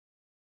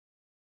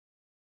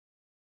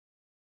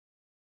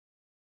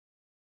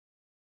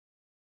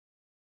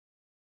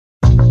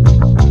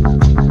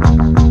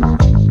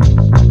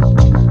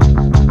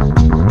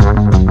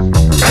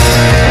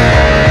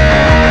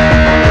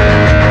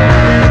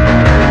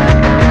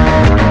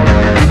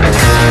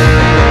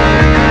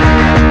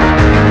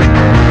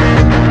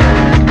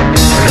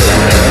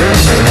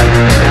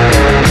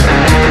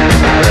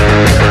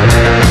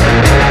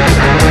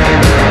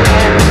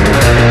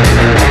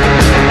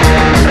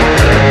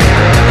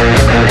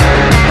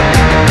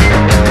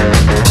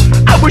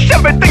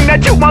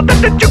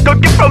that you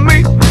could get from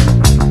me.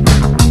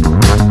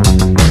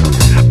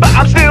 But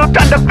I'm still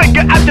trying to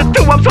figure out just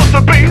who I'm supposed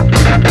to be.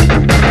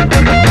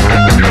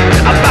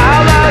 I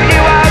follow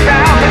you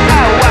around this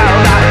whole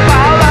world. I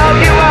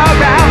follow you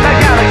around the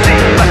galaxy.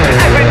 But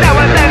every now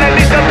and then I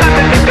need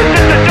something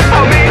just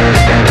for me.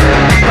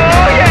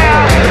 Oh yeah.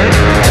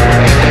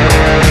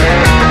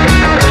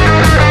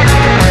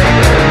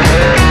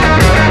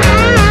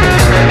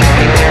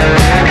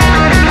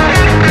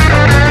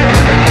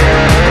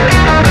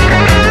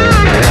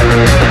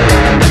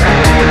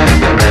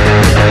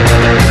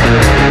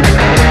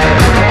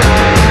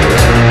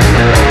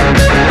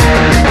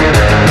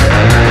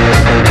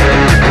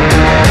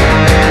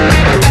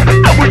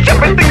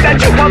 That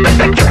you want,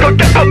 that you could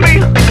get from me.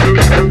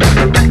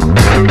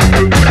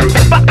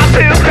 But I'm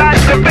still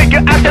trying to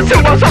figure out just who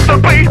I'm supposed to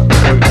be.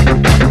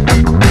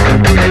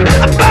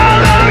 I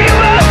follow you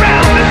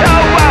around this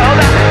whole world.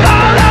 I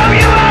follow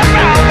you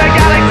around the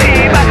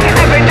galaxy. But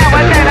every now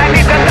and then I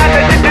need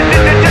something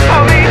just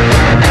for me.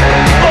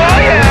 Oh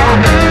yeah.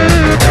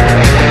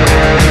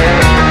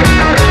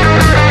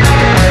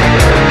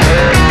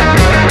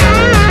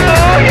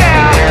 Oh yeah.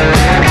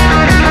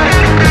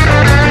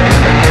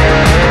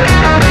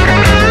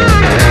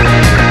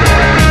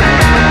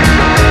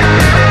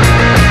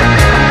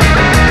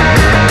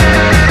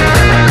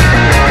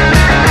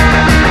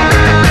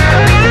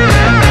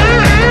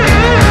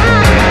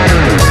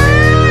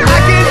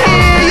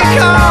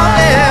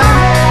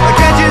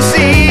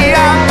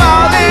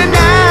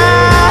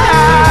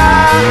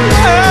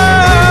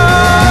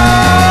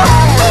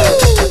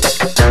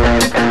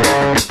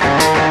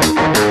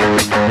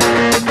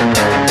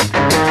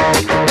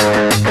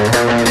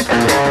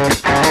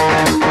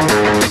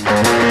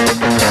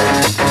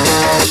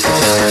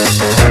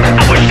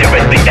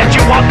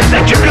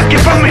 That you could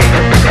get from me.